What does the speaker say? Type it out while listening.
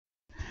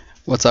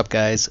What's up,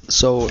 guys?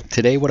 So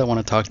today what I want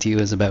to talk to you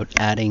is about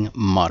adding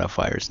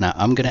modifiers. Now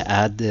I'm going to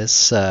add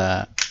this,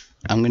 I'm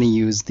going to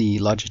use the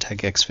Logitech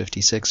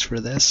X56 for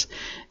this,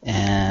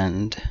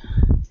 and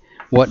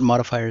what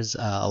modifiers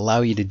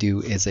allow you to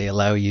do is they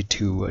allow you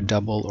to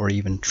double or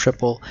even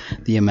triple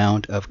the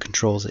amount of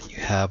controls that you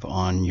have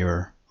on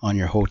your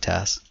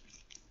HOTAS.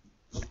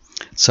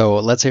 So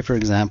let's say, for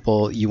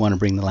example, you want to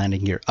bring the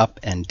landing gear up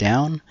and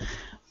down,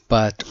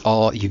 but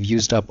you've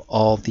used up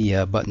all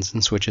the buttons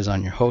and switches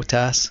on your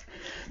HOTAS.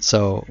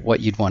 So what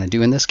you'd want to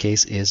do in this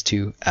case is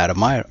to add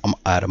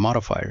a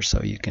modifier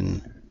so you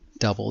can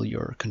double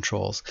your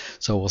controls.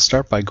 So we'll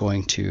start by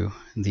going to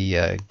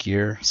the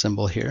gear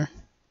symbol here,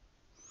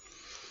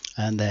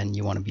 and then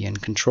you want to be in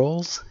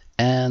controls,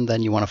 and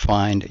then you want to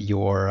find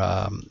your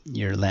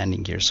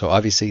landing gear. So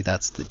obviously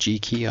that's the G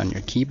key on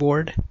your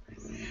keyboard.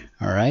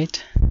 All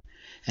right,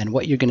 and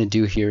what you're going to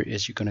do here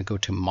is you're going to go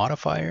to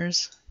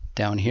modifiers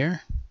down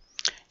here.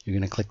 You're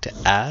going to click to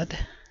add,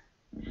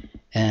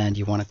 and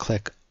you want to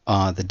click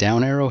the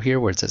down arrow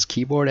here where it says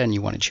keyboard, and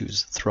you want to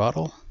choose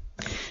throttle,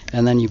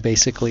 and then you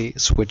basically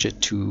switch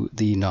it to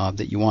the knob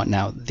that you want.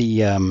 Now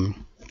the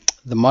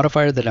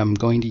modifier that I'm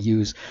going to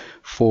use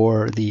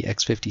for the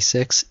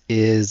X56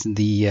 is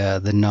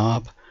the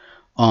knob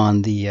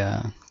on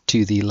the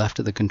to the left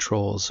of the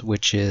controls,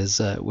 which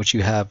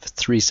you have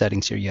three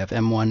settings here. You have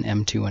M1,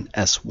 M2, and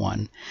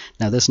S1.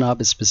 Now this knob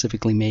is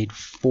specifically made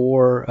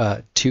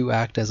for to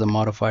act as a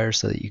modifier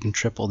so that you can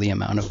triple the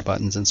amount of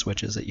buttons and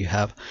switches that you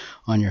have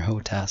on your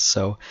HOTAS.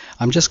 So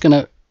I'm just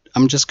gonna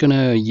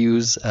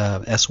use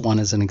S1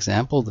 as an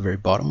example, the very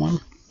bottom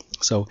one.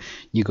 So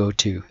you go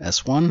to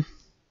S1,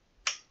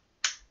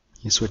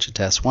 you switch it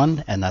to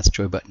S1, and that's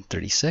joy button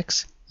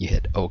 36. You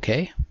hit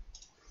OK.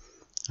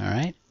 All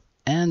right,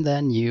 and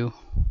then you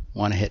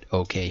want to hit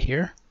OK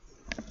here.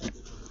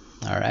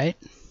 All right,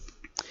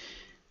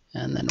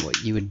 and then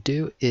what you would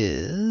do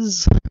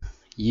is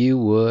you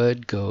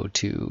would go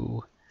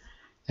to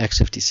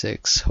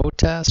X56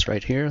 HOTAS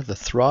right here, the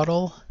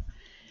throttle,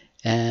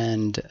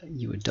 and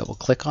you would double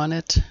click on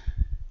it,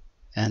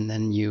 and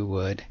then you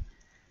would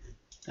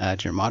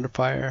add your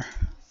modifier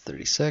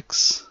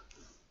 36,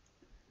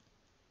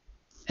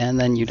 and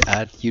then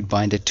you'd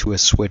bind it to a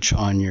switch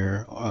on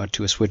your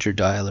to a switcher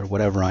dial or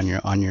whatever on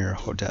your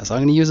HOTAS. I'm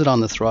going to use it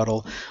on the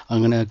throttle. I'm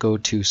going to go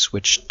to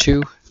switch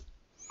 2,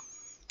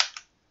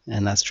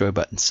 and that's joy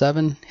button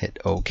 7. Hit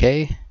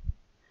OK,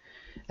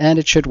 and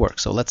it should work.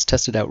 So let's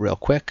test it out real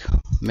quick.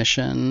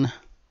 Mission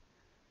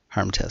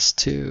harm test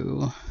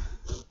 2.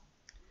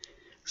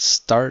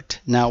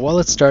 Start. Now while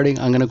it's starting,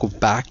 I'm going to go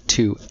back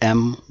to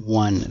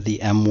M1, the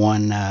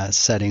M1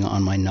 setting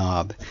on my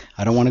knob.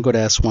 I don't want to go to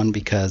S1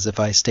 because if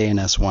I stay in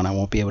S1 I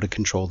won't be able to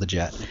control the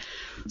jet.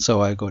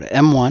 So I go to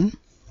M1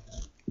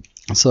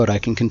 so that I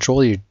can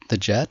control the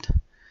jet,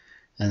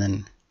 and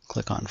then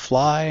click on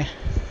fly,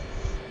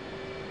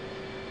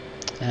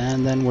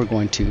 and then we're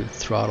going to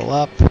throttle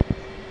up.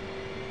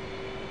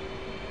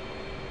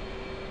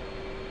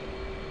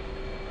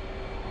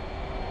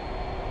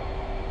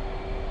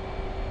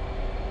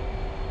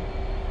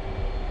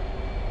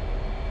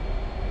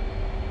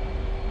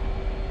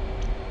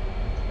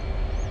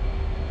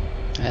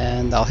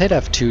 And I'll hit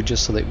F2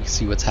 just so that we can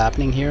see what's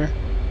happening here.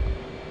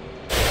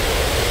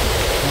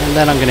 And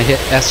then I'm going to hit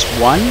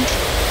S1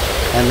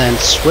 and then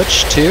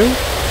switch 2,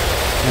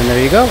 and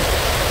there you go.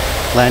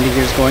 Landing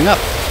gear's going up.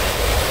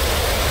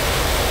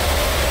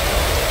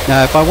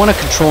 Now if I want to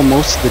control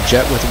most of the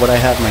jet with what I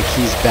have my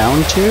keys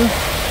bound to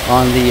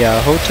on the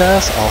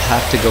HOTAS, I'll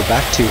have to go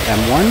back to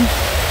M1,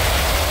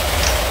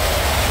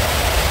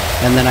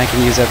 and then I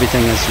can use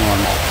everything as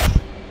normal.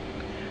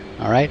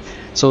 Alright,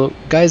 so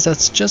guys,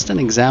 that's just an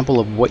example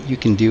of what you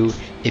can do.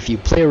 If you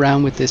play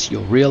around with this,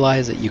 you'll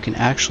realize that you can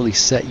actually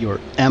set your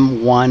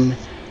M1,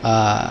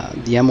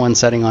 the M1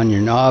 setting on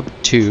your knob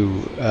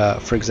to,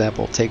 for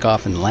example,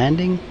 takeoff and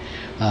landing.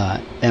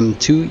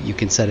 M2, you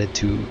can set it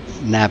to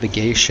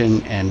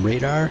navigation and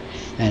radar,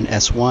 and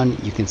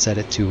S1, you can set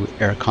it to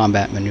air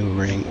combat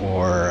maneuvering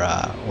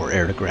or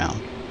air to ground.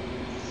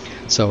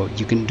 So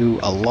you can do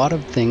a lot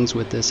of things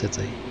with this.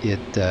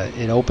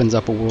 It opens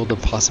up a world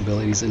of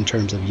possibilities in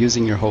terms of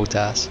using your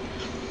HOTAS.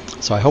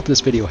 So I hope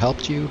this video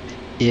helped you.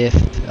 If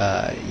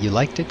you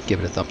liked it, give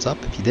it a thumbs up.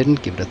 If you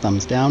didn't, give it a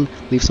thumbs down.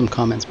 Leave some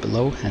comments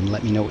below and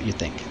let me know what you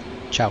think.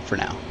 Ciao for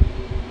now.